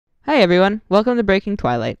Hi everyone, welcome to Breaking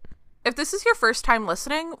Twilight. If this is your first time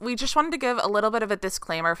listening, we just wanted to give a little bit of a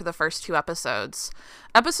disclaimer for the first two episodes.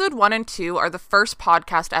 Episode 1 and 2 are the first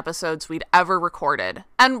podcast episodes we'd ever recorded.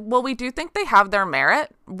 And while we do think they have their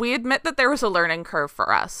merit, we admit that there was a learning curve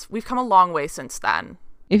for us. We've come a long way since then.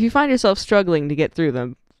 If you find yourself struggling to get through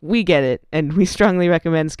them, we get it, and we strongly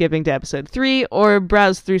recommend skipping to episode 3 or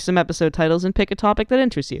browse through some episode titles and pick a topic that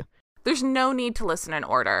interests you. There's no need to listen in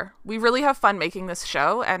order. We really have fun making this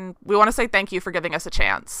show, and we want to say thank you for giving us a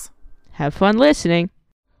chance. Have fun listening.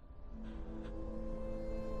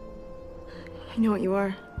 I know what you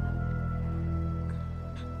are.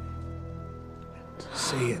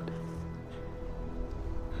 Say it.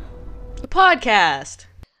 The podcast!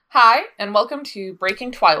 Hi, and welcome to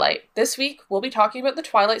Breaking Twilight. This week, we'll be talking about the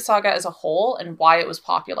Twilight Saga as a whole and why it was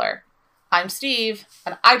popular. I'm Steve,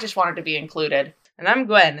 and I just wanted to be included. And I'm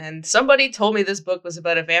Gwen, and somebody told me this book was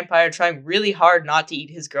about a vampire trying really hard not to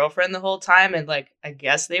eat his girlfriend the whole time, and, I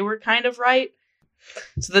guess they were kind of right.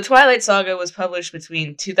 So the Twilight Saga was published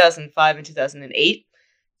between 2005 and 2008.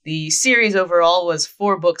 The series overall was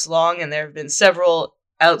 4 books long, and there have been several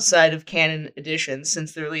outside of canon editions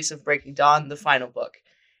since the release of Breaking Dawn, the final book.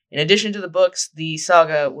 In addition to the books, the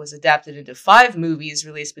saga was adapted into 5 movies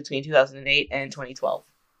released between 2008 and 2012.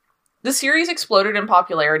 The series exploded in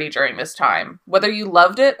popularity during this time. Whether you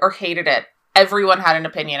loved it or hated it, everyone had an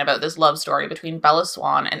opinion about this love story between Bella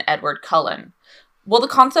Swan and Edward Cullen. While the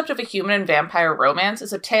concept of a human and vampire romance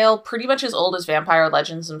is a tale pretty much as old as vampire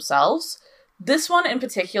legends themselves, this one in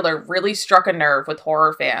particular really struck a nerve with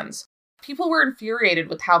horror fans. People were infuriated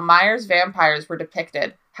with how Meyer's vampires were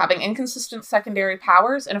depicted, having inconsistent secondary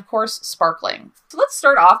powers, and of course, sparkling. So let's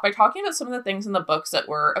start off by talking about some of the things in the books that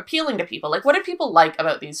were appealing to people. What did people like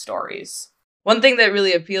about these stories? One thing that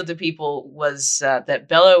really appealed to people was that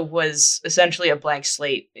Bella was essentially a blank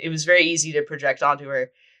slate. It was very easy to project onto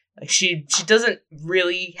her. She doesn't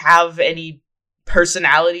really have any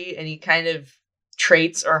personality, any kind of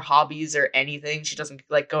traits or hobbies or anything. She doesn't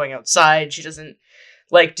like going outside. She doesn't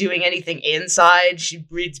like doing anything inside. She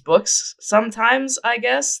reads books sometimes, I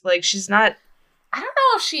guess. She's not... I don't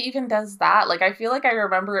know if she even does that. I feel like I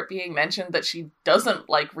remember it being mentioned that she doesn't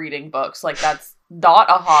like reading books. That's not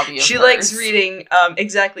a hobby of She hers. likes reading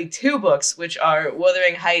exactly 2 books, which are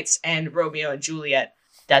Wuthering Heights and Romeo and Juliet.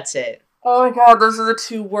 That's it. Oh my god, those are the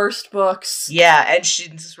 2 worst books. Yeah, and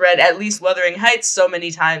she's read at least Wuthering Heights so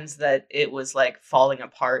many times that it was, falling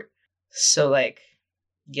apart. So,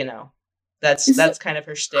 That's kind of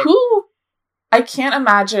her shtick. I can't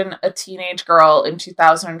imagine a teenage girl in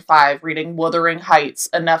 2005 reading Wuthering Heights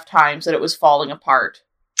enough times that it was falling apart.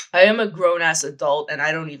 I am a grown-ass adult, and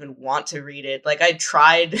I don't even want to read it. I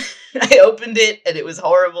tried, I opened it, and it was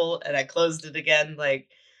horrible, and I closed it again.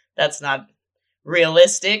 That's not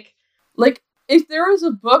realistic. If there was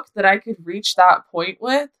a book that I could reach that point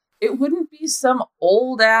with, it wouldn't be some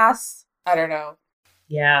old-ass, I don't know.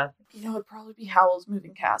 Yeah. It'd probably be Howl's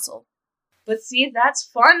Moving Castle. But see, that's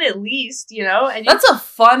fun at least, And that's a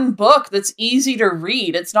fun book that's easy to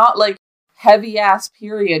read. It's not heavy-ass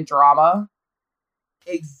period drama.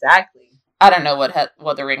 Exactly. I don't know what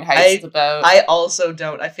Wuthering Heights is about. I also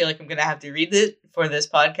don't. I feel like I'm going to have to read it for this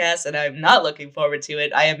podcast, and I'm not looking forward to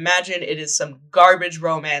it. I imagine it is some garbage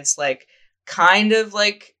romance, kind of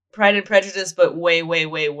like Pride and Prejudice, but way, way,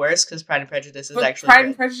 way worse, because Pride and Prejudice is actually Pride good.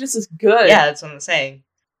 and Prejudice is good. Yeah, that's what I'm saying.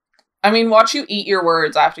 I mean, watch you eat your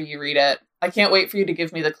words after you read it. I can't wait for you to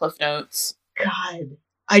give me the Cliff Notes. God.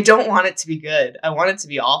 I don't want it to be good. I want it to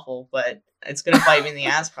be awful, but it's going to bite me in the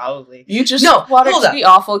ass, probably. You just want it to be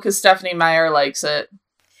awful because Stephenie Meyer likes it.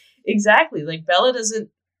 Exactly.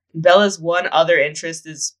 Bella's one other interest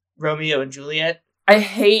is Romeo and Juliet. I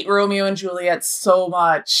hate Romeo and Juliet so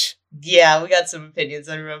much. Yeah, we got some opinions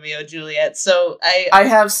on Romeo and Juliet, so I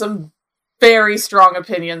have some very strong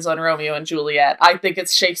opinions on Romeo and Juliet. I think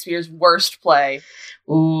it's Shakespeare's worst play.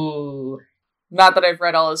 Ooh. Not that I've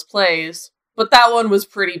read all his plays, but that one was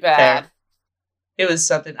pretty bad. Fair. It was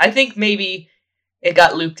something. I think maybe it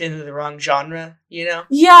got looped into the wrong genre, Yeah,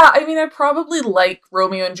 I mean, I probably like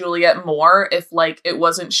Romeo and Juliet more if, it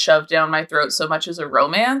wasn't shoved down my throat so much as a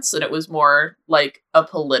romance, and it was more, a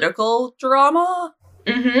political drama.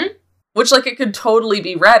 Mm-hmm. Which, it could totally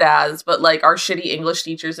be read as, but, our shitty English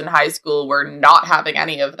teachers in high school were not having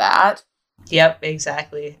any of that. Yep,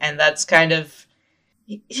 exactly. And that's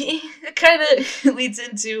it kind of leads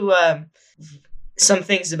into some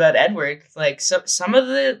things about Edward. Some of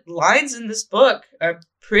the lines in this book are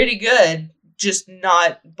pretty good, just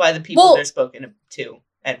not by the people they're spoken to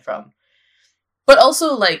and from. But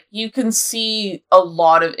also, you can see a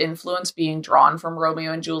lot of influence being drawn from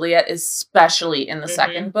Romeo and Juliet, especially in the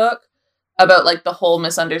second book. about like the whole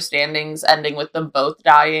misunderstandings ending with them both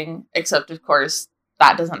dying, except of course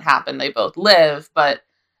that doesn't happen. They both live, but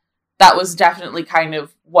that was definitely kind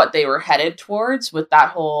of what they were headed towards with that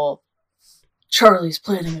whole Charlie's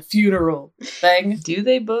planning a funeral thing. Do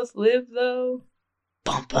they both live, though?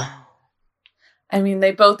 Bum, bum. I mean,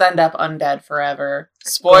 they both end up undead forever.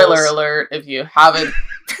 Spoiler Goals. alert if you haven't.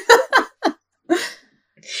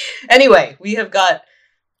 Anyway, we have got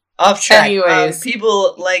off track. Anyways.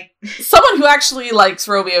 People like... Someone who actually likes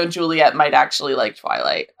Romeo and Juliet might actually like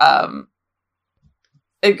Twilight. Go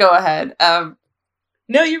ahead.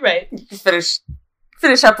 No, you're right.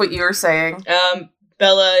 Finish up what you were saying.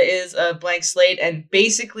 Bella is a blank slate and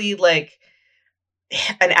basically like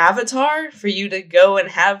an avatar for you to go and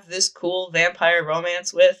have this cool vampire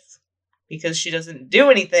romance with, because she doesn't do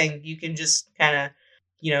anything. You can just kind of,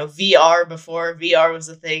 VR before VR was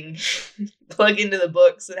a thing, plug into the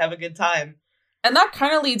books and have a good time. And that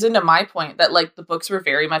kind of leads into my point that like the books were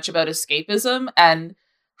very much about escapism, and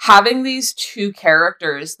having these two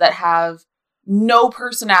characters that have no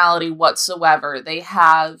personality whatsoever. They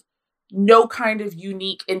have no kind of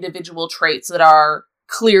unique individual traits that are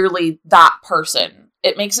clearly that person.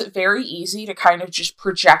 It makes it very easy to kind of just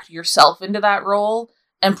project yourself into that role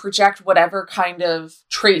and project whatever kind of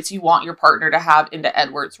traits you want your partner to have into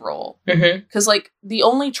Edward's role. Because, like, the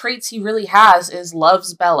only traits he really has is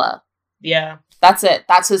loves Bella. Yeah. That's it.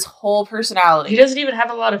 That's his whole personality. He doesn't even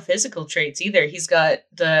have a lot of physical traits either. He's got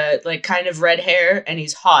the, like, kind of red hair and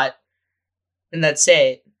he's hot. And that's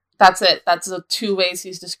it. That's it. That's the two ways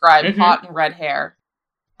he's described. Hot and red hair.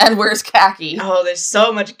 And wears khaki. Oh, there's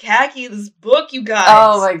so much khaki in this book, you guys.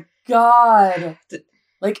 Oh my god.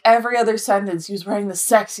 Like every other sentence, he was wearing the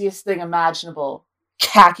sexiest thing imaginable.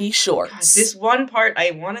 Khaki shorts. God, this one part,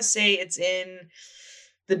 I want to say it's in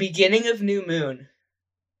the beginning of New Moon.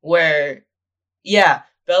 Where, yeah,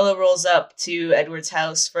 Bella rolls up to Edward's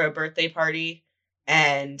house for a birthday party.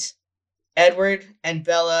 And Edward and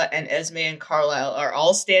Bella and Esme and Carlisle are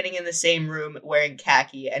all standing in the same room wearing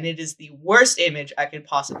khaki, and it is the worst image I could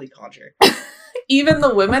possibly conjure. Even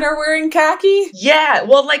the women are wearing khaki? Yeah,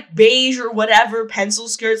 well, like beige or whatever, pencil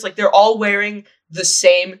skirts, like they're all wearing the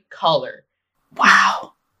same color.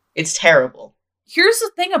 Wow. It's terrible. Here's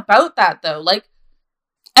the thing about that, though. Like,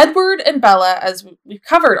 Edward and Bella, as we've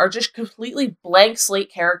covered, are just completely blank slate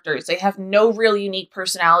characters. They have no real unique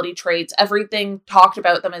personality traits. Everything talked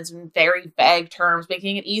about them is in very vague terms,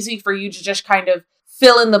 making it easy for you to just kind of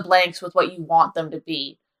fill in the blanks with what you want them to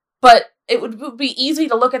be. But it would be easy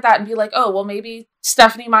to look at that and be like, oh, well, maybe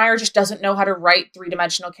Stephenie Meyer just doesn't know how to write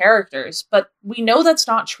three-dimensional characters. But we know that's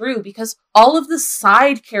not true because all of the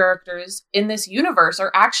side characters in this universe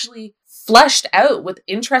are actually fleshed out with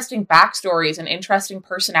interesting backstories and interesting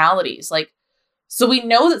personalities. Like, so we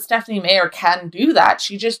know that Stephenie Meyer can do that.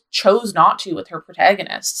 She just chose not to with her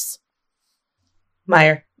protagonists.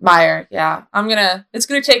 Meyer, yeah. It's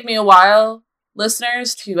gonna take me a while,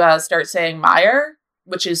 listeners, to start saying Meyer,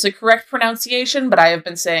 which is the correct pronunciation, but I have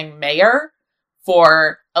been saying Mayer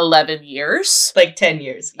for 11 years. Like 10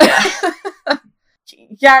 years, yeah.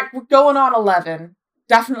 Yeah, we're going on 11.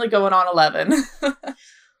 Definitely going on 11.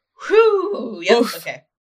 Whew, yep, Oof. Okay.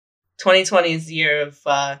 2020 is the year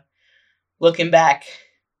of looking back.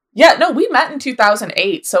 Yeah, no, we met in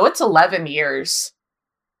 2008, so it's 11 years.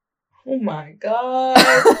 Oh my god.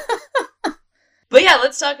 But yeah,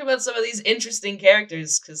 let's talk about some of these interesting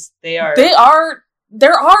characters, because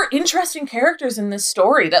there are interesting characters in this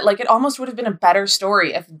story that, like, it almost would have been a better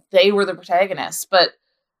story if they were the protagonists, but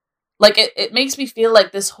like, it makes me feel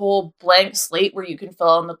like this whole blank slate where you can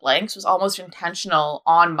fill in the blanks was almost intentional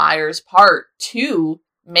on Meyer's part to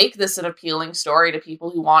make this an appealing story to people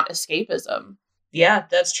who want escapism. Yeah,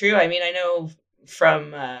 that's true. I mean, I know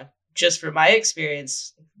from, just from my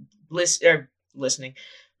experience,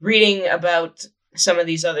 reading about some of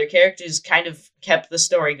these other characters kind of kept the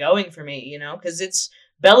story going for me, because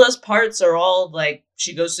Bella's parts are all, like,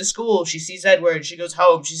 she goes to school, she sees Edward, she goes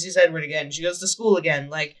home, she sees Edward again, she goes to school again,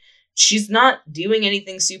 like, she's not doing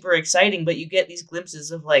anything super exciting, but you get these glimpses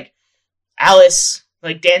of, like, Alice,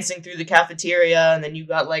 like, dancing through the cafeteria, and then you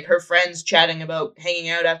got, like, her friends chatting about hanging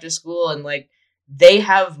out after school, and, like, they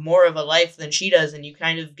have more of a life than she does, and you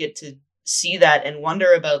kind of get to see that and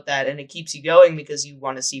wonder about that, and it keeps you going because you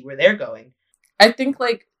want to see where they're going. I think,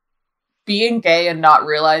 like, being gay and not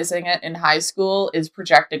realizing it in high school is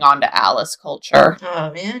projecting onto Alice culture.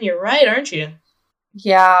 Oh, man, you're right, aren't you?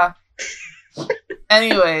 Yeah.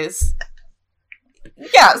 Anyways.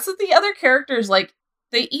 Yeah, so the other characters, like,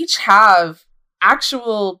 they each have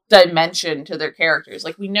actual dimension to their characters.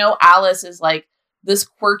 Like, we know Alice is, like, this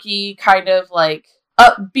quirky, kind of, like,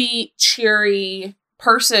 upbeat, cheery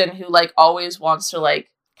person who like always wants to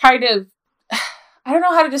like kind of, I don't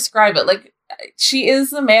know how to describe it. Like, she is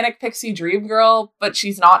the manic pixie dream girl, but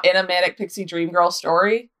she's not in a manic pixie dream girl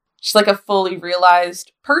story. She's like a fully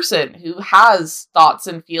realized person who has thoughts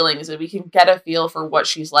and feelings, and we can get a feel for what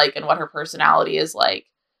she's like and what her personality is like.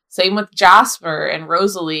 Same with Jasper and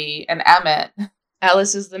Rosalie and Emmett.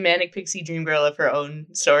 Alice is the manic pixie dream girl of her own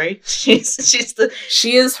story. She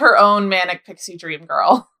is her own manic pixie dream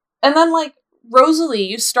girl. And then like Rosalie,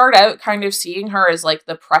 you start out kind of seeing her as like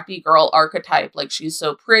the preppy girl archetype. Like, she's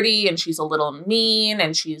so pretty and she's a little mean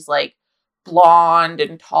and she's like blonde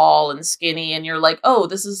and tall and skinny, and you're like, oh,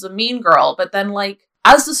 this is a mean girl. But then like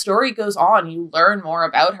as the story goes on, you learn more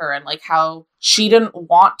about her and like how she didn't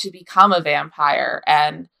want to become a vampire,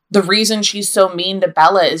 and the reason she's so mean to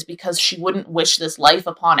Bella is because she wouldn't wish this life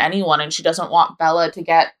upon anyone, and she doesn't want Bella to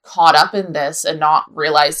get caught up in this and not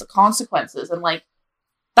realize the consequences. And like,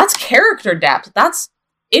 that's character depth. That's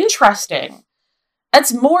interesting.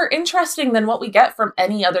 It's more interesting than what we get from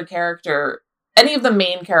any other character, any of the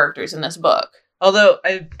main characters in this book. Although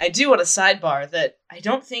I do want to sidebar that I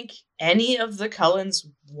don't think any of the Cullens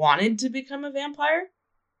wanted to become a vampire.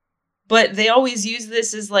 But they always use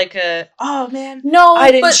this as like a, oh man, no,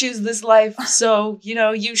 I didn't choose this life, so, you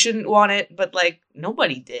know, you shouldn't want it. But like,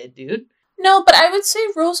 nobody did, dude. No, but I would say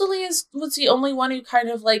Rosalie was the only one who kind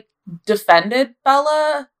of like defended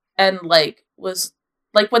Bella, and like was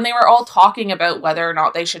like, when they were all talking about whether or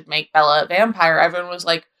not they should make Bella a vampire, everyone was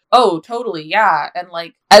like, oh, totally, yeah. And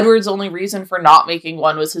like, Edward's only reason for not making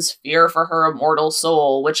one was his fear for her immortal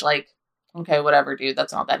soul, which like, okay, whatever, dude,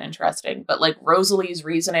 that's not that interesting. But like, Rosalie's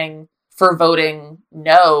reasoning for voting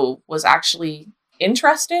no was actually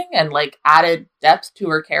interesting and like added depth to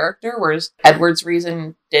her character, whereas Edward's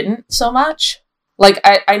reason didn't so much. Like,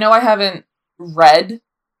 I know I haven't read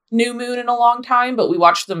New Moon in a long time, but we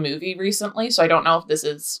watched the movie recently, so I don't know if this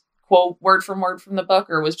is quote word from the book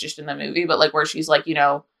or was just in the movie, but like where she's like, you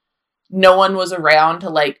know, no one was around to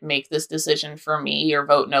like make this decision for me or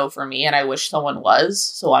vote no for me, and I wish someone was,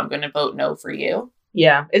 so I'm going to vote no for you.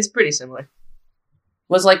 Yeah, it's pretty similar.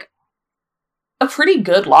 Was like a pretty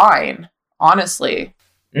good line, honestly.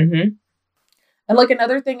 Mm-hmm. And like,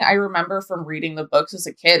 another thing I remember from reading the books as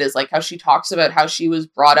a kid is like how she talks about how she was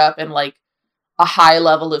brought up in like a high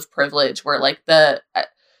level of privilege, where like the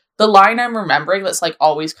line I'm remembering that's like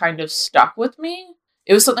always kind of stuck with me,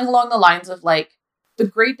 it was something along the lines of like, the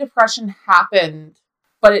Great Depression happened,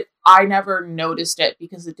 but I never noticed it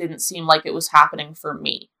because it didn't seem like it was happening for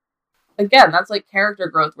me. Again, that's like character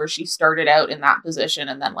growth, where she started out in that position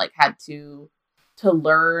and then like had to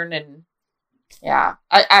learn. And yeah,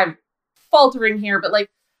 I'm faltering here, but like,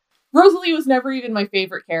 Rosalie was never even my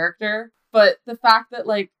favorite character, but the fact that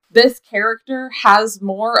like this character has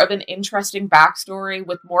more of an interesting backstory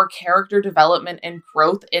with more character development and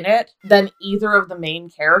growth in it than either of the main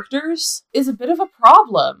characters is a bit of a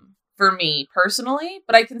problem for me personally.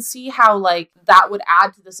 But I can see how like that would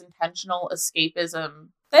add to this intentional escapism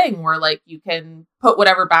thing, where like you can put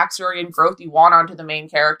whatever backstory and growth you want onto the main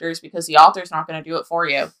characters because the author's not going to do it for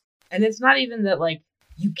you. And it's not even that like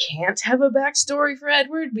you can't have a backstory for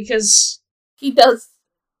Edward, because he does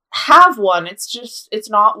have one. It's just, it's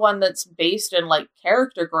not one that's based in like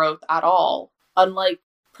character growth at all, unlike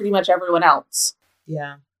pretty much everyone else.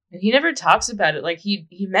 Yeah. And he never talks about it. Like he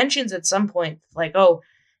mentions at some point like, oh,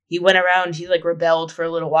 he went around, he like rebelled for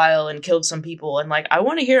a little while and killed some people, and like, I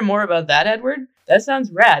want to hear more about that, Edward. That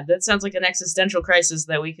sounds rad. That sounds like an existential crisis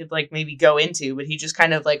that we could like maybe go into, but he just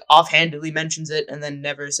kind of like offhandedly mentions it and then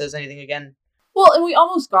never says anything again. Well, and we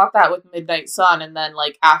almost got that with Midnight Sun, and then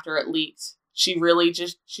like after it leaked, she really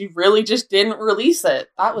just didn't release it.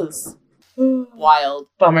 That was wild.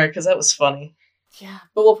 Bummer, because that was funny. Yeah,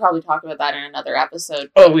 but we'll probably talk about that in another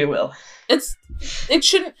episode. Oh, we will. It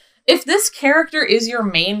shouldn't, if this character is your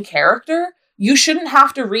main character, you shouldn't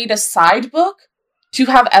have to read a side book to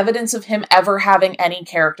have evidence of him ever having any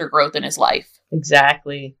character growth in his life.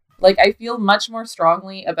 Exactly. Like, I feel much more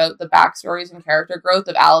strongly about the backstories and character growth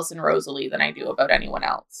of Alice and Rosalie than I do about anyone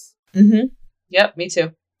else. Mm-hmm. Yep, me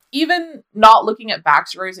too. Even not looking at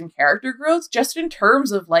backstories and character growth, just in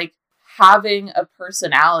terms of, like, having a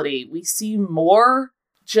personality, we see more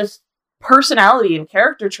just personality and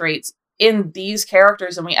character traits in these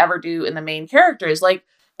characters than we ever do in the main characters. Like,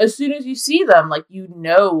 as soon as you see them, like, you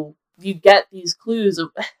know, you get these clues of...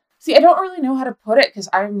 See, I don't really know how to put it, because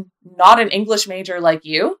I'm not an English major like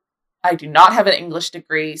you. I do not have an English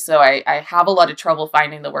degree, so I have a lot of trouble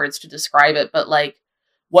finding the words to describe it. But, like,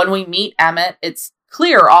 when we meet Emmett, it's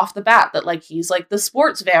clear off the bat that, like, he's, like, the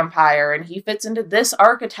sports vampire, and he fits into this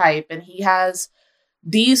archetype, and he has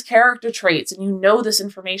these character traits and you know this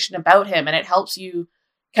information about him, and it helps you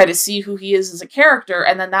kind of see who he is as a character,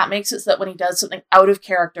 and then that makes it so that when he does something out of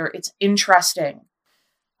character, it's interesting.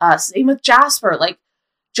 Same with Jasper. Like,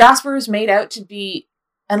 Jasper is made out to be,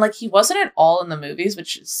 and like, he wasn't at all in the movies,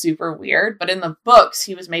 which is super weird, but in the books,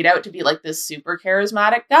 he was made out to be like this super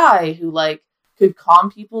charismatic guy who like could calm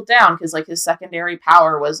people down, because like his secondary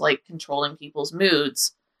power was like controlling people's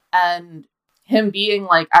moods. And him being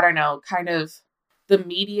like, I don't know, kind of the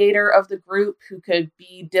mediator of the group who could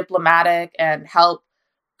be diplomatic and help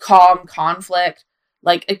calm conflict.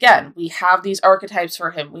 Like, again, we have these archetypes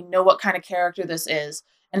for him. We know what kind of character this is.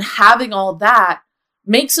 And having all that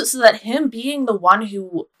makes it so that him being the one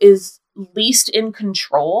who is least in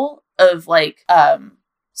control of like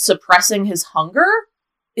suppressing his hunger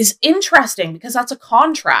is interesting, because that's a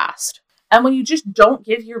contrast. And when you just don't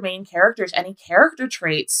give your main characters any character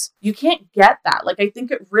traits, you can't get that. Like, I think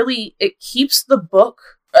it keeps the book,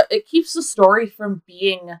 it keeps the story from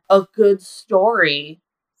being a good story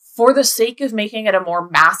for the sake of making it a more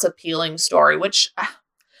mass appealing story, which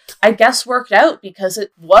I guess worked out because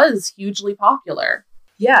it was hugely popular.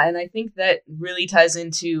 Yeah, and I think that really ties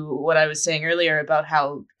into what I was saying earlier about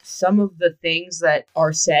how some of the things that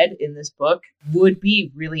are said in this book would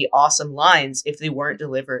be really awesome lines if they weren't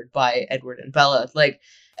delivered by Edward and Bella. Like,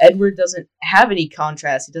 Edward doesn't have any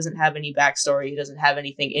contrast, he doesn't have any backstory, he doesn't have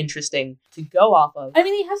anything interesting to go off of. I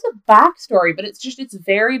mean, he has a backstory, but it's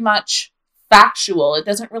very much factual. It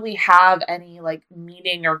doesn't really have any like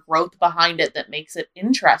meaning or growth behind it that makes it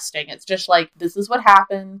interesting. It's just like, this is what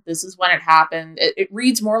happened, this is when it happened. It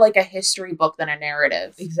reads more like a history book than a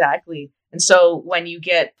narrative. Exactly. And so when you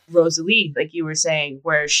get Rosalie, like you were saying,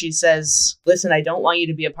 where she says, listen, I don't want you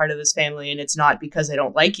to be a part of this family, and it's not because I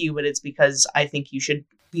don't like you, but it's because I think you should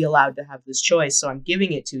be allowed to have this choice, so I'm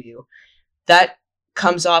giving it to you. That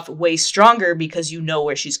comes off way stronger because you know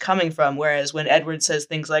where she's coming from. Whereas when Edward says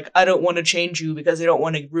things like, I don't want to change you because I don't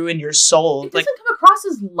want to ruin your soul. It doesn't come across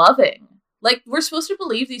as loving. Like, we're supposed to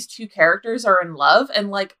believe these two characters are in love, and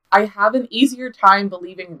like, I have an easier time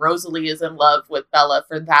believing Rosalie is in love with Bella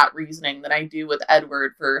for that reasoning than I do with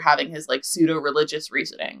Edward for having his like pseudo-religious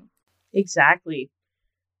reasoning. Exactly.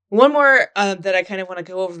 One more that I kind of want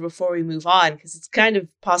to go over before we move on, because it's kind of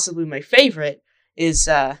possibly my favorite, is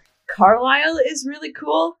Carlisle is really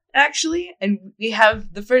cool, actually. And we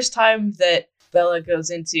have the first time that Bella goes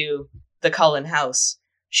into the Cullen house,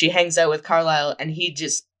 she hangs out with Carlisle, and he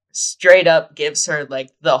just straight up gives her like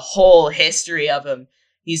the whole history of him.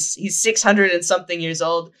 He's 600 and something years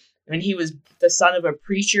old, and he was the son of a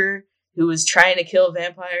preacher who was trying to kill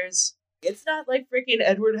vampires. It's not like freaking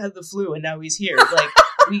Edward had the flu and now he's here. Like,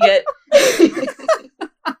 we get...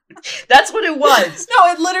 That's what it was.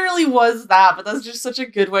 No, it literally was that, but that's just such a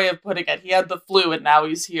good way of putting it. He had the flu and now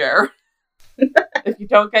he's here. If you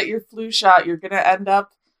don't get your flu shot, you're gonna end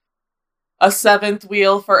up a seventh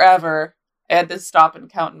wheel forever. I had to stop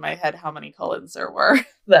and count in my head how many Cullens there were.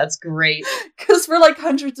 That's great. Because for like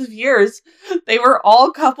hundreds of years, they were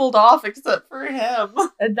all coupled off except for him.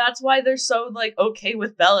 And that's why they're so like okay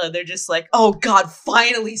with Bella. They're just like, oh god,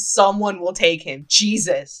 finally someone will take him.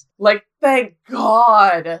 Jesus. Like, thank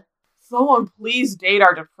God. Someone please date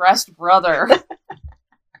our depressed brother.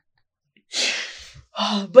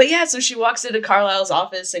 But yeah, so she walks into Carlisle's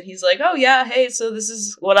office and he's like, oh yeah, hey, so this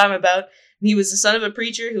is what I'm about. And he was the son of a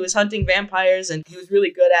preacher who was hunting vampires, and he was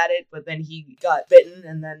really good at it, but then he got bitten,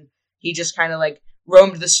 and then he just kind of like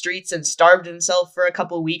roamed the streets and starved himself for a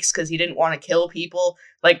couple weeks because he didn't want to kill people.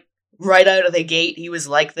 Like, right out of the gate, he was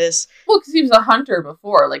like this. Well, because he was a hunter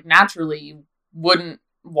before. Like, naturally, you wouldn't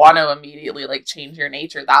want to immediately like change your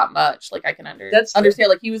nature that much. Like, I can understand.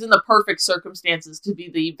 Like, he was in the perfect circumstances to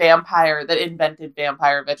be the vampire that invented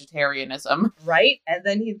vampire vegetarianism, right? And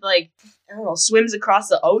then he like, I don't know, swims across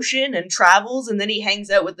the ocean and travels, and then he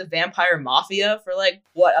hangs out with the vampire mafia for like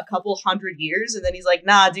what, a couple hundred years, and then he's like,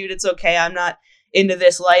 nah, dude, it's okay, I'm not into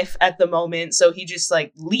this life at the moment. So he just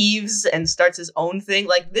like leaves and starts his own thing.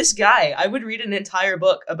 Like, this guy, I would read an entire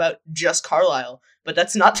book about just Carlisle, but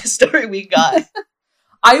that's not the story we got.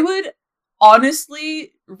 I would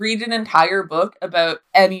honestly read an entire book about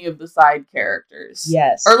any of the side characters.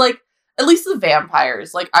 Yes. Or like, at least the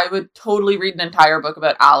vampires. Like, I would totally read an entire book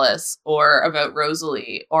about Alice or about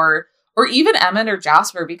Rosalie or even Emmett or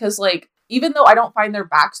Jasper, because like, even though I don't find their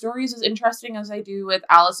backstories as interesting as I do with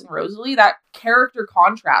Alice and Rosalie, that character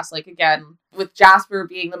contrast, like again, with Jasper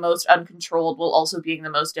being the most uncontrolled while also being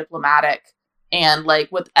the most diplomatic, and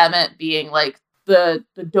like with Emmett being like the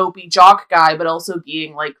dopey jock guy, but also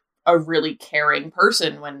being like a really caring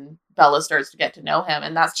person when Bella starts to get to know him.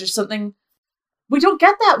 And that's just something we don't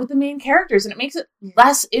get that with the main characters, and it makes it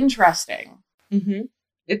less interesting. Mm-hmm.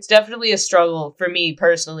 it's definitely a struggle for me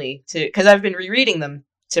personally because I've been rereading them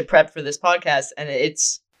to prep for this podcast, and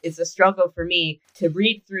it's a struggle for me to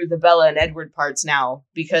read through the Bella and Edward parts now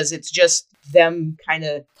because it's just them kind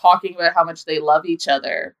of talking about how much they love each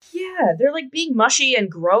other. Yeah, they're like being mushy and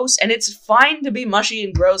gross, and it's fine to be mushy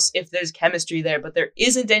and gross if there's chemistry there, but there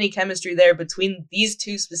isn't any chemistry there between these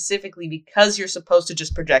two specifically because you're supposed to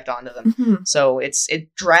just project onto them. Mm-hmm. So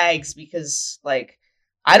it drags because like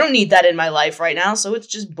I don't need that in my life right now, so it's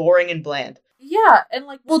just boring and bland. Yeah, and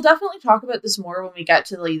like we'll definitely talk about this more when we get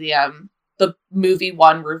to the movie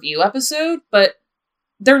 1 review episode, but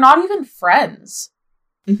they're not even friends.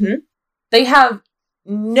 Mm-hmm. They have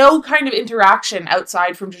no kind of interaction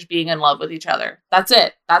outside from just being in love with each other. That's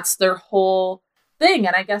it. That's their whole thing.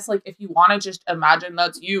 And I guess, like, if you want to just imagine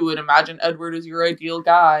that's you and imagine Edward as your ideal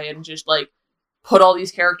guy and just, like, put all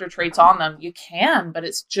these character traits on them, you can, but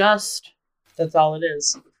it's just... That's all it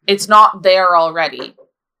is. It's not there already.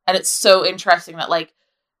 And it's so interesting that, like,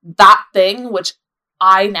 that thing, which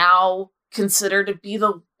I now consider to be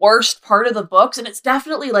the worst part of the books, and it's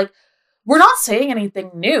definitely, like, we're not saying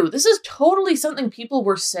anything new. This is totally something people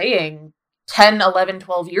were saying 10, 11,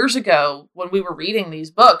 12 years ago when we were reading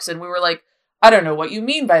these books. And we were like, I don't know what you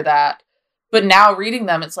mean by that. But now reading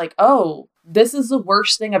them, it's like, oh, this is the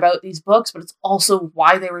worst thing about these books, but it's also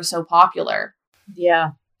why they were so popular.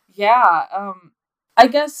 Yeah. Yeah. I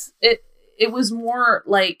guess it was more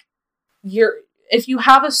like if you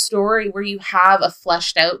have a story where you have a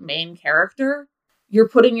fleshed out main character, you're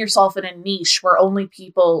putting yourself in a niche where only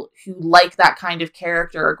people who like that kind of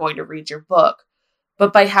character are going to read your book.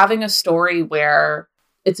 But by having a story where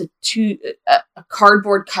it's a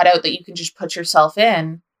cardboard cutout that you can just put yourself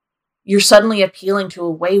in, you're suddenly appealing to a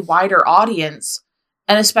way wider audience.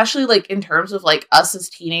 And especially like in terms of like us as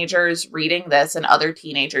teenagers reading this and other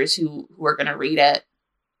teenagers who are going to read it,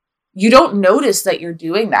 you don't notice that you're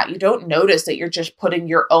doing that. You don't notice that you're just putting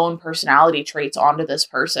your own personality traits onto this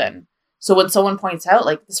person. So when someone points out,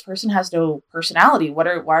 like, this person has no personality, why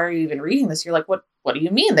are you even reading this? You're like, what do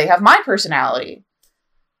you mean? They have my personality.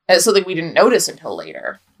 And it's something we didn't notice until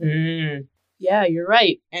later. Mm. Yeah, you're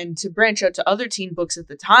right. And to branch out to other teen books at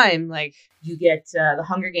the time, like, you get The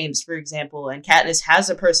Hunger Games, for example, and Katniss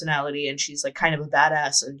has a personality, and she's, like, kind of a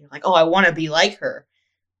badass, and you're like, oh, I want to be like her.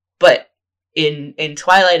 But in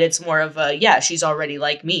Twilight, it's more of a, yeah, she's already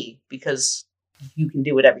like me, because you can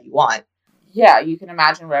do whatever you want. Yeah, you can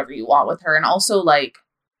imagine whatever you want with her. And also, like,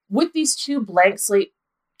 with these two blank slate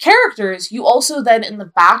characters, you also then in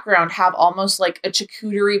the background have almost like a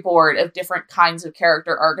charcuterie board of different kinds of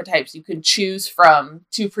character archetypes you can choose from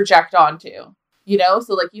to project onto. You know?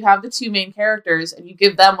 So, like, you have the two main characters and you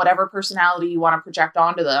give them whatever personality you want to project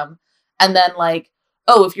onto them. And then, like,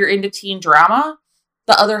 oh, if you're into teen drama,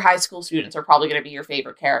 the other high school students are probably going to be your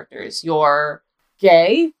favorite characters. You're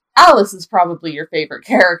gay, Alice is probably your favorite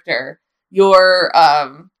character. You're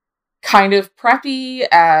kind of preppy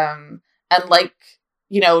and like,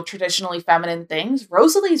 you know, traditionally feminine things,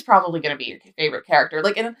 Rosalie's probably going to be your favorite character.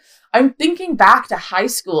 Like, and I'm thinking back to high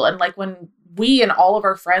school and like when we and all of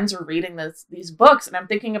our friends were reading these books, and I'm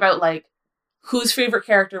thinking about like whose favorite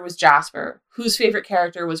character was Jasper, whose favorite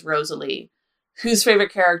character was Rosalie, whose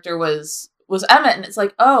favorite character was Emmett, and it's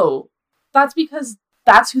like, oh, that's because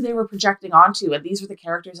that's who they were projecting onto, and these were the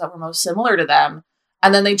characters that were most similar to them.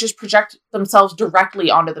 And then they just project themselves directly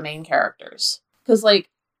onto the main characters. Because, like,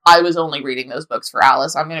 I was only reading those books for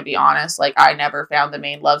Alice. I'm going to be honest. Like, I never found the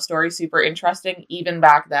main love story super interesting, even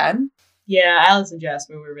back then. Yeah, Alice and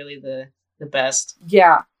Jasper were really the best.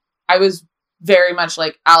 Yeah. I was very much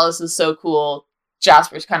like, Alice is so cool.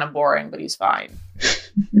 Jasper's kind of boring, but he's fine.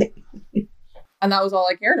 And that was all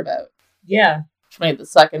I cared about. Yeah. Which made the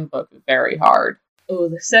second book very hard. Oh,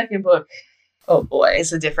 the second book. Oh, boy.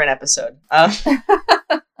 It's a different episode.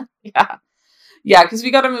 Yeah, because we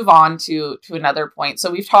got to move on to another point. So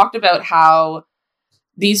we've talked about how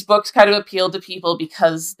these books kind of appealed to people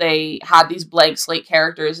because they had these blank slate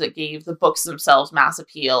characters that gave the books themselves mass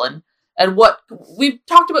appeal. And what we've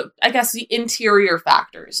talked about, I guess, the interior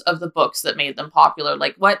factors of the books that made them popular.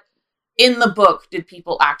 Like, what in the book did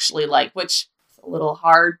people actually like? Which is a little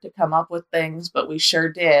hard to come up with things, but we sure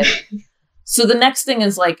did. So the next thing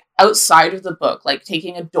is, like, outside of the book, like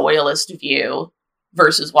taking a Doyleist view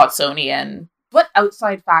versus Watsonian. What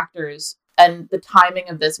outside factors and the timing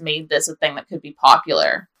of this made this a thing that could be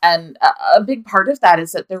popular? And a big part of that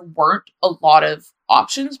is that there weren't a lot of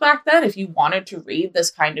options back then. If you wanted to read this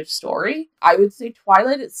kind of story, I would say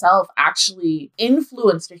Twilight itself actually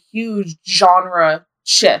influenced a huge genre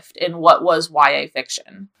shift in what was YA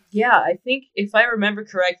fiction. Yeah, I think if I remember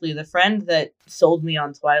correctly, the friend that sold me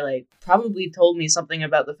on Twilight probably told me something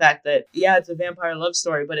about the fact that, yeah, it's a vampire love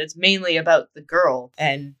story, but it's mainly about the girl.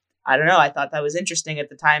 And I don't know, I thought that was interesting at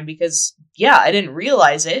the time because, yeah, I didn't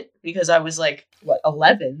realize it because I was like,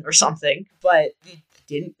 11 or something, but it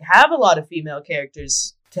didn't have a lot of female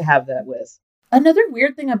characters to have that with. Another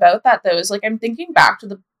weird thing about that, though, is like I'm thinking back to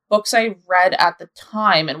the books I read at the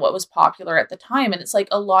time and what was popular at the time. And it's like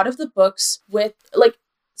a lot of the books with like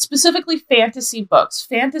specifically fantasy books,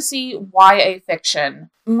 fantasy YA fiction.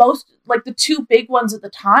 Most like the two big ones at the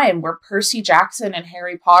time were Percy Jackson and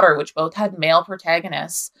Harry Potter, which both had male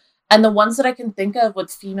protagonists. And the ones that I can think of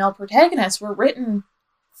with female protagonists were written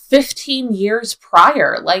 15 years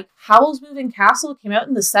prior. Like Howl's Moving Castle came out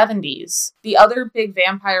in the 70s. The other big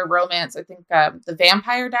vampire romance, I think The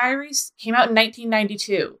Vampire Diaries, came out in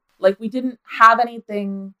 1992. Like we didn't have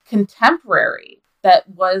anything contemporary that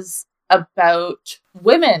was about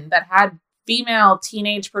women that had female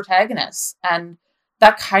teenage protagonists. And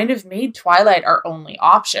that kind of made Twilight our only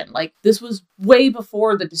option. Like this was way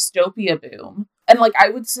before the dystopia boom. And like I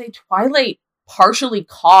would say Twilight partially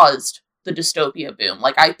caused the dystopia boom.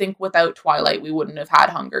 Like I think without Twilight we wouldn't have had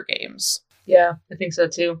Hunger Games. Yeah, I think so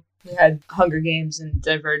too. We had Hunger Games and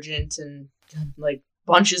Divergent and like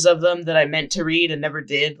bunches of them that I meant to read and never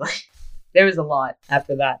did. Like there was a lot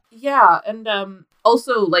after that. Yeah, and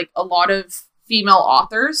also like a lot of female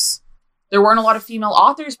authors. There weren't a lot of female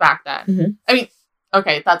authors back then. Mm-hmm. I mean,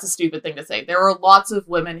 okay, that's a stupid thing to say. There were lots of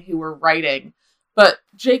women who were writing, but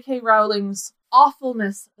J.K. Rowling's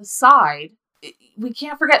awfulness aside, we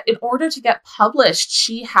can't forget, in order to get published,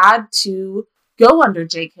 she had to go under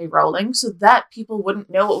J.K. Rowling so that people wouldn't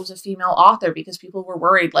know it was a female author because people were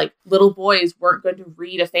worried, like, little boys weren't going to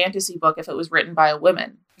read a fantasy book if it was written by a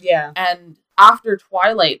woman. Yeah. And after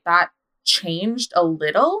Twilight, that changed a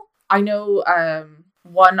little. I know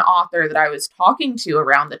one author that I was talking to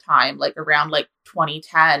around the time, like around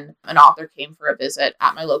 2010, an author came for a visit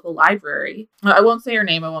at my local library. I won't say her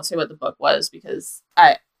name. I won't say what the book was because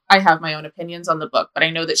I have my own opinions on the book, but I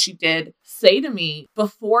know that she did say to me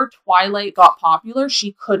before Twilight got popular,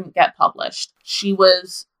 she couldn't get published. She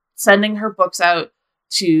was sending her books out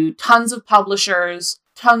to tons of publishers,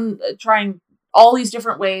 trying all these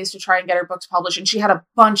different ways to try and get her books published. And she had a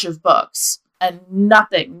bunch of books and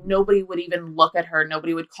nobody would even look at her.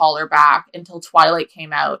 Nobody would call her back until Twilight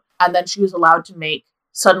came out. And then she was allowed to make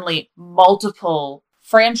suddenly multiple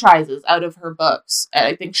franchises out of her books. And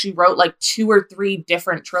I think she wrote 2 or 3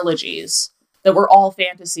 different trilogies that were all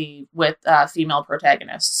fantasy with female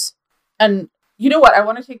protagonists. And you know what? I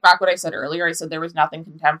want to take back what I said earlier. I said there was nothing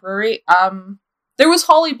contemporary. There was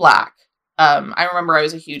Holly Black. I remember I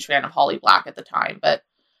was a huge fan of Holly Black at the time, but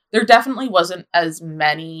there definitely wasn't as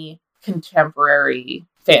many contemporary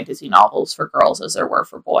fantasy novels for girls as there were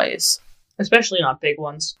for boys. Especially not big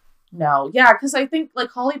ones. No, yeah, because I think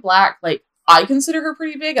Holly Black, I consider her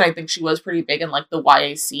pretty big, and I think she was pretty big in the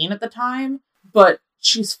YA scene at the time, but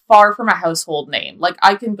she's far from a household name.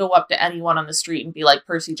 I can go up to anyone on the street and be like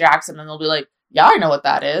Percy Jackson, and they'll be like, yeah, I know what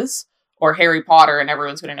that is. Or Harry Potter, and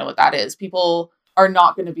everyone's going to know what that is. People are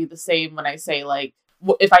not going to be the same when I say,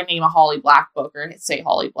 if I name a Holly Black book or say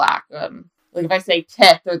Holly Black. If I say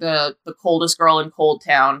Tith or the coldest girl in Cold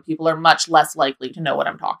Town, people are much less likely to know what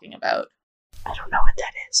I'm talking about. I don't know what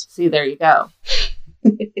that is. See, there you go.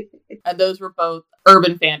 And those were both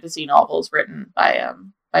urban fantasy novels written by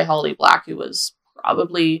Holly Black, who was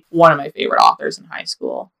probably one of my favorite authors in high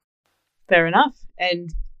school. Fair enough.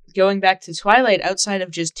 And going back to Twilight, outside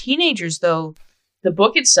of just teenagers, though, the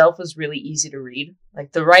book itself was really easy to read.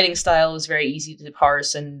 The writing style was very easy to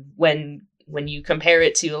parse, and when you compare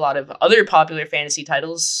it to a lot of other popular fantasy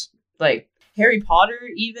titles, like Harry Potter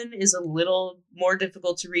even is a little more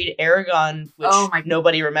difficult to read. Eragon, which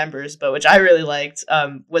nobody remembers, but which I really liked,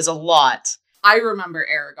 was a lot. I remember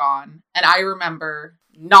Eragon, and I remember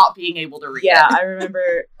not being able to read it. Yeah, I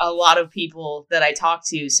remember a lot of people that I talked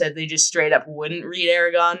to said they just straight up wouldn't read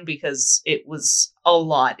Eragon because it was a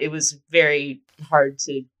lot. It was very hard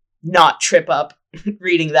to not trip up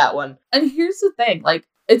reading that one. And here's the thing,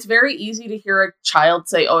 it's very easy to hear a child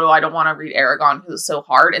say, oh, no, I don't want to read Eragon because it's so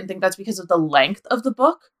hard, and think that's because of the length of the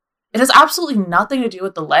book. It has absolutely nothing to do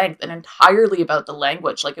with the length and entirely about the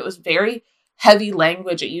language. It was very heavy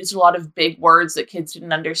language. It used a lot of big words that kids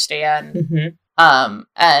didn't understand. Mm-hmm.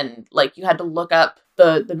 And you had to look up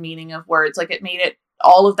the meaning of words. It made it,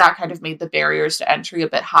 all of that kind of made the barriers to entry a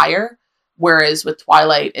bit higher. Whereas with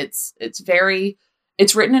Twilight,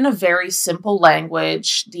 it's written in a very simple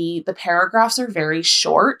language. The paragraphs are very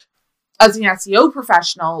short. As an SEO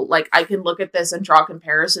professional, I can look at this and draw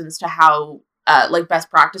comparisons to how like best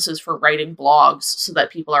practices for writing blogs so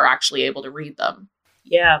that people are actually able to read them.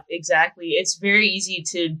 Yeah, exactly. It's very easy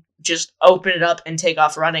to just open it up and take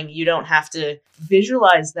off running. You don't have to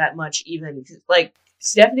visualize that much even. Like,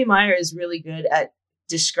 Stephenie Meyer is really good at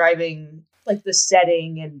describing like the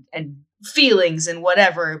setting and feelings and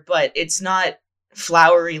whatever, but it's not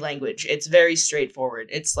flowery language. It's very straightforward.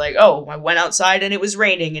 It's like, oh, I went outside and it was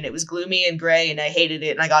raining and it was gloomy and gray and I hated it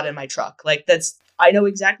and I got in my truck. Like, I know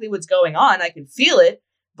exactly what's going on. I can feel it,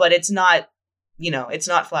 but it's not, it's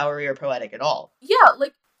not flowery or poetic at all. Yeah,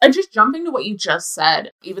 like, and just jumping to what you just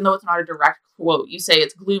said, even though it's not a direct quote, you say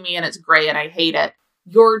it's gloomy and it's gray and I hate it.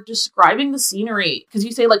 You're describing the scenery because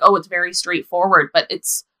you say like, oh, it's very straightforward, but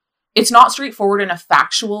it's not straightforward in a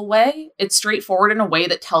factual way. It's straightforward in a way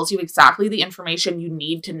that tells you exactly the information you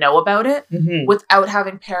need to know about it without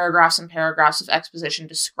having paragraphs and paragraphs of exposition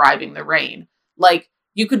describing the rain. Like,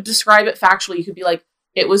 you could describe it factually. You could be like,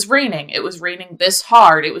 it was raining. It was raining this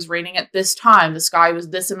hard. It was raining at this time. The sky was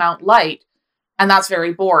this amount light. And that's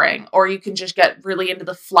very boring. Or you can just get really into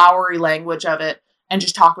the flowery language of it and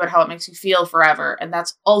just talk about how it makes you feel forever. And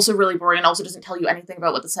that's also really boring and also doesn't tell you anything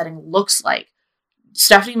about what the setting looks like.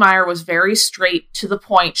 Stephenie Meyer was very straight to the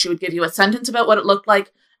point. She would give you a sentence about what it looked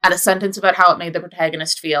like and a sentence about how it made the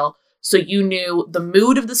protagonist feel. So you knew the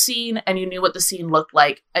mood of the scene and you knew what the scene looked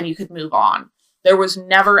like and you could move on. There was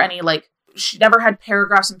never any, like, she never had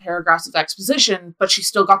paragraphs and paragraphs of exposition, but she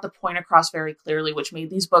still got the point across very clearly, which made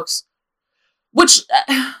these books, which,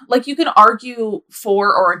 like, you can argue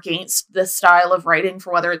for or against this style of writing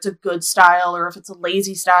for whether it's a good style or if it's a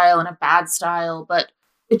lazy style and a bad style, but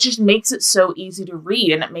it just makes it so easy to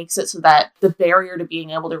read, and it makes it so that the barrier to being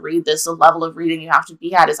able to read this, the level of reading you have to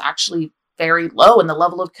be at, is actually very low, and the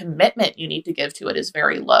level of commitment you need to give to it is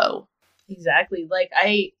very low. Exactly. Like,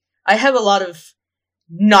 I have a lot of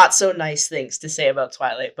not so nice things to say about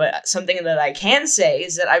Twilight, but something that I can say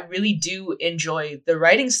is that I really do enjoy the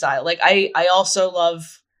writing style. Like, I also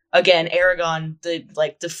love, again, Aragon,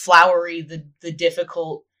 the flowery, the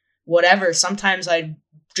difficult, whatever. Sometimes I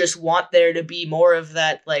just want there to be more of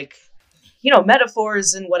that, like,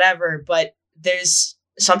 metaphors and whatever, but there's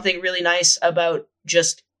something really nice about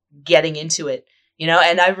just getting into it,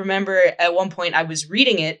 and I remember at one point I was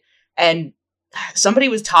reading it and somebody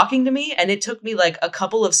was talking to me and it took me like a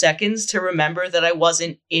couple of seconds to remember that I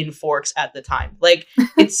wasn't in Forks at the time. Like,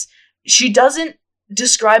 she doesn't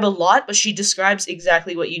describe a lot, but she describes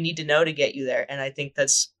exactly what you need to know to get you there. And I think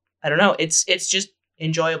that's, I don't know, it's just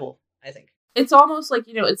enjoyable, I think. It's almost like,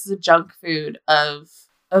 it's the junk food of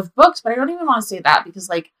books, but I don't even want to say that because,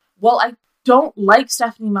 like, well, I don't like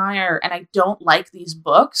Stephenie Meyer and I don't like these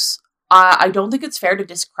books. I don't think it's fair to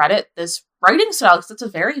discredit this writing style because it's a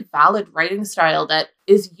very valid writing style that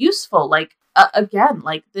is useful. Like, again,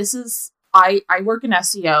 like, this is, I work in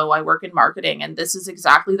SEO, I work in marketing, and this is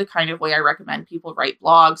exactly the kind of way I recommend people write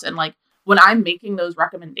blogs. And, like, when I'm making those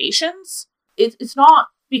recommendations, it's not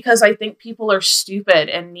because I think people are stupid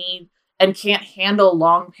and can't handle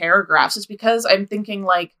long paragraphs. It's because I'm thinking,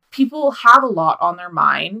 like, people have a lot on their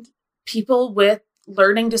mind. People with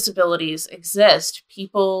learning disabilities exist.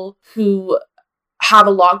 People who have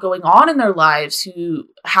a lot going on in their lives, who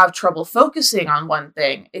have trouble focusing on one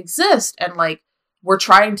thing exist. And, like, we're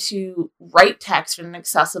trying to write text in an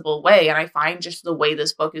accessible way. And I find just the way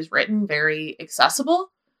this book is written very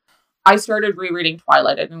accessible. I started rereading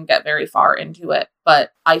Twilight. I didn't get very far into it,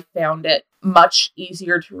 but I found it much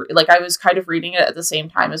easier to like, I was kind of reading it at the same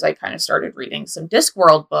time as I kind of started reading some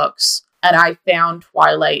Discworld books, and I found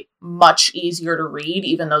Twilight much easier to read,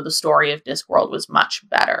 even though the story of Discworld was much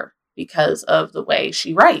better because of the way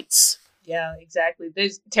she writes. Yeah, exactly.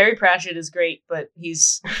 Terry Pratchett is great, but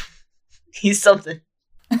he's something.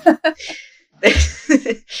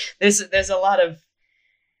 there's a lot of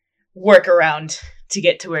work around to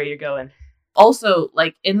get to where you're going. Also,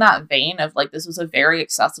 like, in that vein of, like, this was a very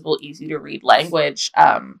accessible, easy to read language,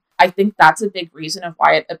 I think that's a big reason of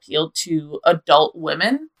why it appealed to adult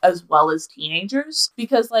women as well as teenagers.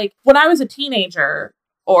 Because, like, when I was a teenager,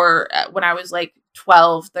 or when I was, like,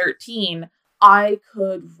 12, 13, I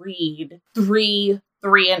could read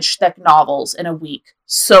 3-inch thick novels in a week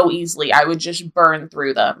so easily. I would just burn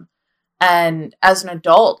through them. And as an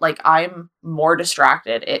adult, like, I'm more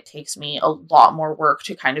distracted. It takes me a lot more work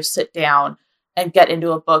to kind of sit down and get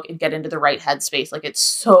into a book and get into the right headspace. Like, it's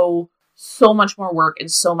so much more work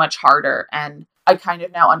and so much harder. And I kind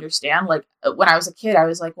of now understand, like, when I was a kid, I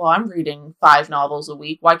was like, well, I'm reading 5 novels a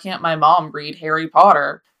week. Why can't my mom read Harry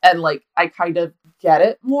Potter? And, like, I kind of get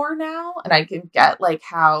it more now, and I can get like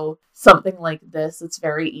how something like this, it's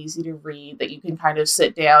very easy to read, that you can kind of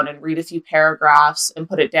sit down and read a few paragraphs and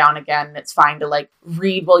put it down again, and it's fine to like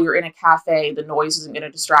read while you're in a cafe. The noise isn't going to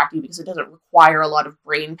distract you because it doesn't require a lot of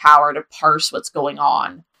brain power to parse what's going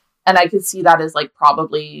on. And I could see that as like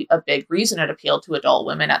probably a big reason it appealed to adult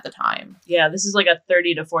women at the time. Yeah, this is like a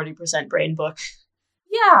 30 to 40% brain book.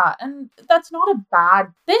 Yeah, and that's not a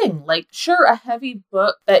bad thing. Like, sure, a heavy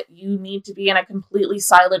book that you need to be in a completely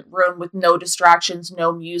silent room with no distractions,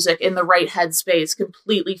 no music, in the right headspace,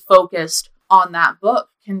 completely focused on that book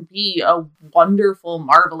can be a wonderful,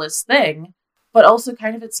 marvelous thing. But also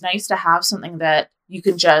kind of it's nice to have something that you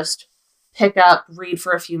can just pick up, read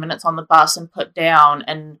for a few minutes on the bus and put down,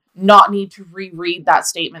 and not need to reread that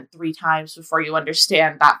statement 3 times before you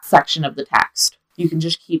understand that section of the text. You can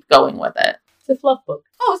just keep going with it. It's a fluff book.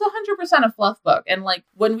 Oh, it's 100% a fluff book. And like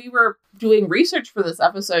when we were doing research for this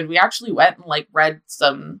episode, we actually went and like read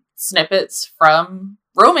some snippets from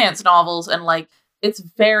romance novels, and like it's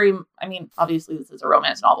very, I mean, obviously this is a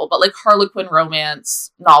romance novel, but like Harlequin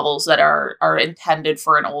romance novels that are intended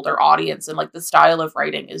for an older audience, and like the style of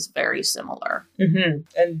writing is very similar. Mm-hmm.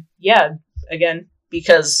 And yeah, again,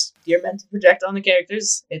 because you're meant to project on the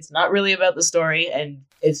characters, it's not really about the story, and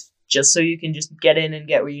it's just so you can just get in and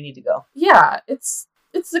get where you need to go. Yeah, it's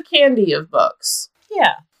the candy of books.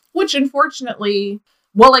 Yeah. Which unfortunately,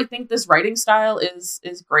 while I think this writing style is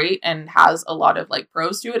great and has a lot of like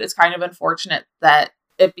pros to it, it's kind of unfortunate that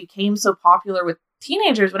it became so popular with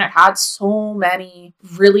teenagers when it had so many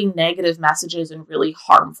really negative messages and really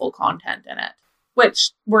harmful content in it,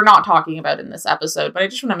 which we're not talking about in this episode. But I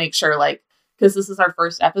just want to make sure, like, because this is our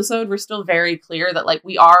first episode, we're still very clear that like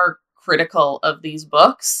we are critical of these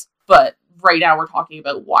books, but right now we're talking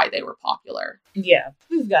about why they were popular. Yeah,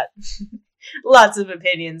 we've got lots of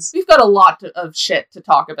opinions. We've got a lot of shit to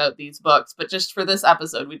talk about these books, but just for this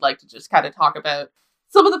episode, we'd like to just kind of talk about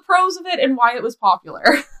some of the pros of it and why it was popular.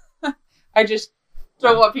 I just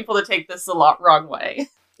don't want people to take this a lot wrong way.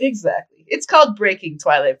 Exactly. It's called Breaking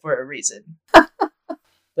Twilight for a reason.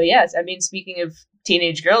 But yes, I mean, speaking of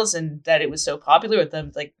teenage girls and that it was so popular with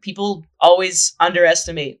them, like people always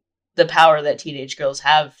underestimate the power that teenage girls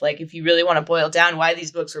have. Like, if you really want to boil down why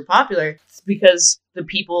these books were popular, it's because the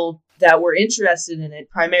people that were interested in it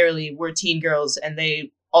primarily were teen girls, and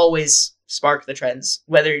they always spark the trends,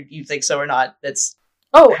 whether you think so or not. That's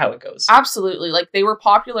how it goes. Absolutely. Like, they were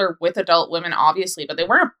popular with adult women, obviously, but they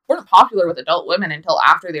weren't popular with adult women until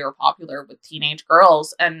after they were popular with teenage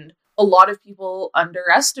girls. And a lot of people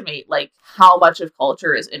underestimate like how much of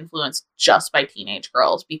culture is influenced just by teenage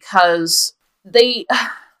girls, because they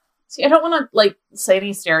see, I don't want to like say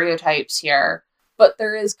any stereotypes here, but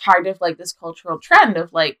there is kind of like this cultural trend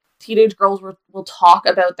of like teenage girls will talk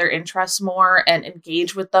about their interests more and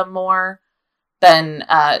engage with them more than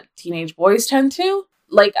teenage boys tend to.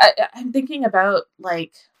 Like I'm thinking about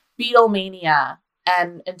like Beatlemania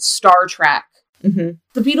and Star Trek. Mm-hmm.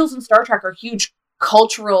 The Beatles and Star Trek are huge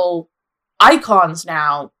cultural icons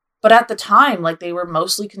now, but at the time, like they were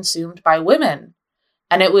mostly consumed by women,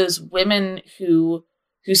 and it was women who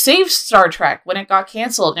saved Star Trek when it got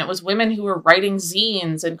canceled, and it was women who were writing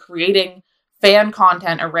zines and creating fan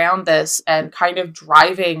content around this and kind of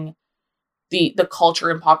driving the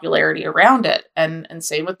culture and popularity around it. And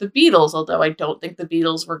same with the Beatles, although I don't think the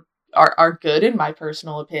Beatles are good in my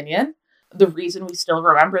personal opinion. The reason we still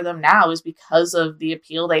remember them now is because of the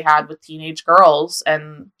appeal they had with teenage girls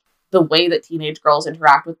and the way that teenage girls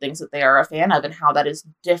interact with things that they are a fan of, and how that is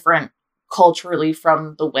different culturally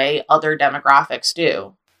from the way other demographics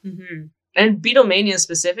do. Mm-hmm. And Beatlemania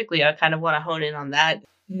specifically, I kind of want to hone in on that.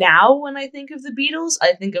 Now, when I think of the Beatles,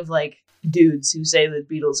 I think of like dudes who say that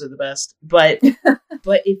Beatles are the best. But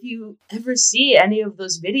if you ever see any of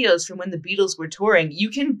those videos from when the Beatles were touring, you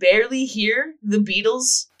can barely hear the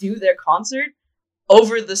Beatles do their concert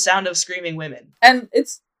over the sound of screaming women. And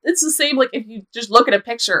it's the same, like, if you just look at a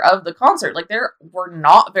picture of the concert, like, there were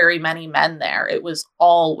not very many men there. It was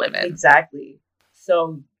all women. Exactly.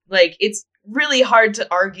 So, like, it's really hard to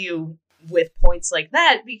argue with points like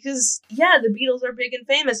that because, yeah, the Beatles are big and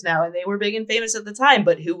famous now, and they were big and famous at the time,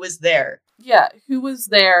 but who was there? Yeah, who was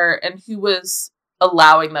there, and who was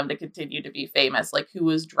allowing them to continue to be famous? Like, who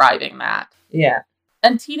was driving that? Yeah.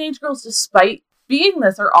 And teenage girls, despite being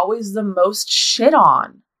this, are always the most shit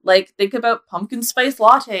on. Like, think about pumpkin spice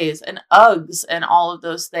lattes and Uggs and all of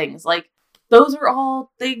those things. Like, those are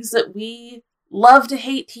all things that we love to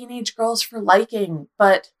hate teenage girls for liking,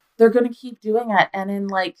 but they're going to keep doing it. And in,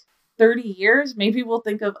 like, 30 years, maybe we'll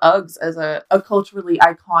think of Uggs as a culturally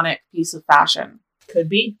iconic piece of fashion. Could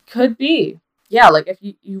be. Could be. Yeah, like if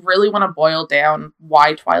you really want to boil down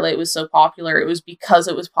why Twilight was so popular, it was because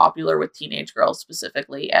it was popular with teenage girls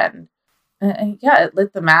specifically, and yeah, it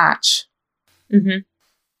lit the match. Mm-hmm.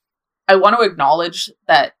 I want to acknowledge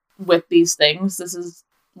that with these things,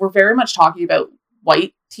 we're very much talking about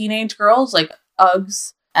white teenage girls, like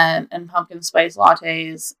Uggs and pumpkin spice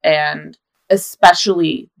lattes, and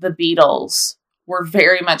especially the Beatles. We're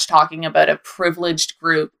very much talking about a privileged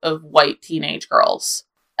group of white teenage girls.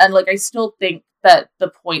 And like, I still think that the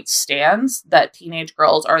point stands that teenage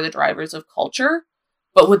girls are the drivers of culture,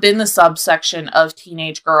 but within the subsection of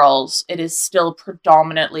teenage girls, it is still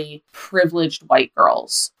predominantly privileged white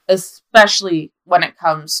girls, especially when it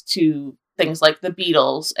comes to things like the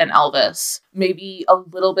Beatles and Elvis. Maybe a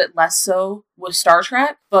little bit less so with Star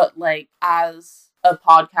Trek, but like, as a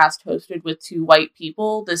podcast hosted with two white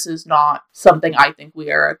people, this is not something I think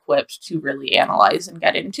we are equipped to really analyze and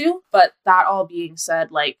get into. But that all being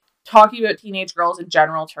said, like, talking about teenage girls in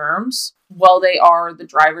general terms, while they are the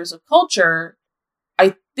drivers of culture,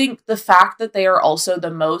 I think the fact that they are also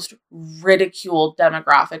the most ridiculed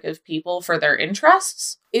demographic of people for their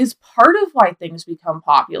interests is part of why things become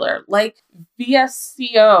popular. Like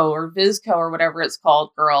VSCO or VSCO or whatever it's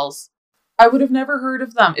called, girls. I would have never heard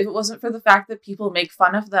of them if it wasn't for the fact that people make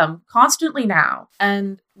fun of them constantly now.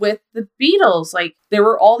 And with the Beatles, like, there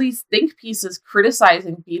were all these think pieces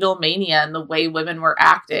criticizing Beatlemania and the way women were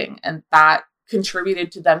acting, and that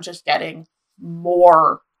contributed to them just getting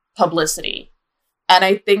more publicity. And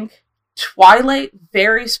I think Twilight,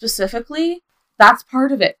 very specifically, that's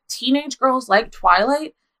part of it. Teenage girls like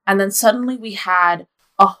Twilight, and then suddenly we had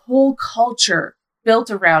a whole culture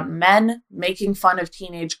built around men making fun of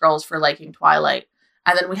teenage girls for liking Twilight.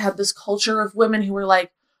 And then we had this culture of women who were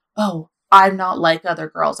like, oh, I'm not like other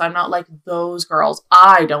girls. I'm not like those girls.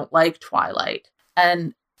 I don't like Twilight.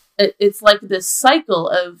 And it's like this cycle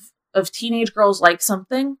of teenage girls like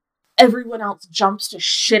something. Everyone else jumps to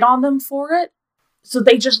shit on them for it. So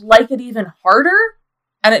they just like it even harder.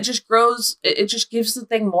 And it just grows, it just gives the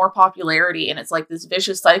thing more popularity. And it's like this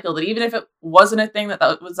vicious cycle that even if it wasn't a thing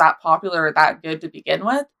that was that popular or that good to begin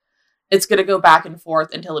with, it's going to go back and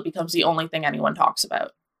forth until it becomes the only thing anyone talks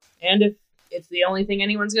about. And if it's the only thing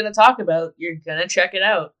anyone's going to talk about, you're going to check it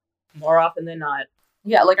out more often than not.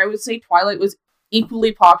 Yeah, like I would say Twilight was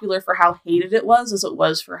equally popular for how hated it was as it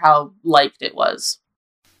was for how liked it was.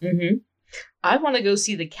 Mm-hmm. I want to go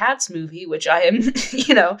see the Cats movie, which I am,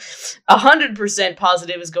 100%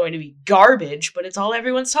 positive is going to be garbage, but it's all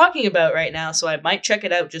everyone's talking about right now, so I might check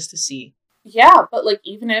it out just to see. Yeah, but like,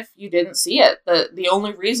 even if you didn't see it, the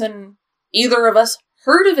only reason either of us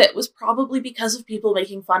heard of it was probably because of people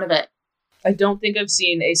making fun of it. I don't think I've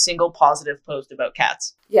seen a single positive post about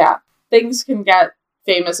Cats. Yeah, things can get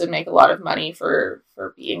famous and make a lot of money for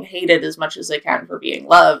being hated as much as they can for being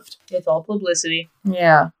loved. It's all publicity.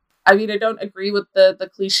 Yeah. I mean, I don't agree with the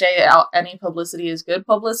cliche any publicity is good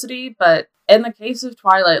publicity, but in the case of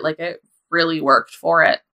Twilight, like, it really worked for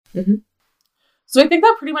it. Mm-hmm. So I think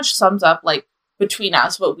that pretty much sums up, like, between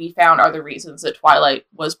us, what we found are the reasons that Twilight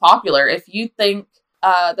was popular. If you think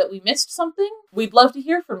that we missed something, we'd love to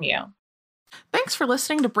hear from you. Thanks for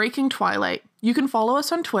listening to Breaking Twilight. You can follow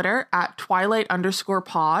us on Twitter at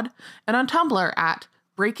Twilight_pod and on Tumblr at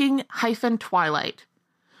Breaking-Twilight.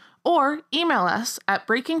 Or email us at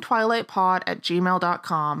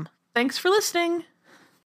breakingtwilightpod@gmail.com. Thanks for listening!